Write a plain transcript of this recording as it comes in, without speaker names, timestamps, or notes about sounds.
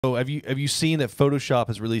So have you seen that Photoshop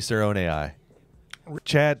has released their own AI?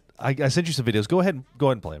 Chad, I sent you some videos. Go ahead and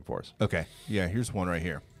play them for us. Okay. Yeah, here's one right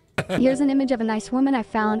here. Here's an image of a nice woman I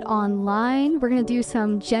found online. We're going to do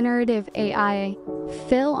some generative AI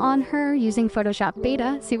fill on her using Photoshop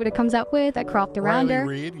Beta. See what it comes up with. I cropped around her.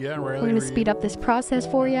 Reed. Yeah, Riley We're going to speed up this process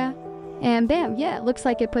for you. And bam, yeah, it looks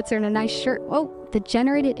like it puts her in a nice shirt. Oh, the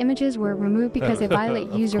generated images were removed because they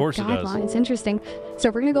violate user guidelines. Interesting. So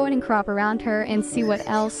we're going to go in and crop around her and see what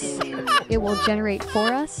else it will generate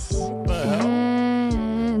for us.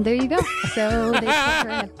 And there you go. So they put her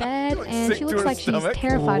in a bed, and she looks like she's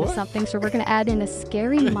terrified of something. So we're going to add in a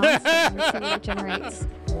scary monster and see what it generates.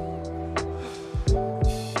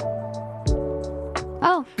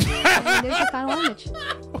 Oh, and there's the final image.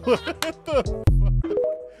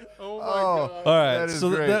 Oh my God. All right, That is so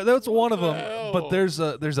great. that's one of them. But there's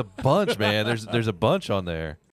a bunch, man. There's a bunch on there.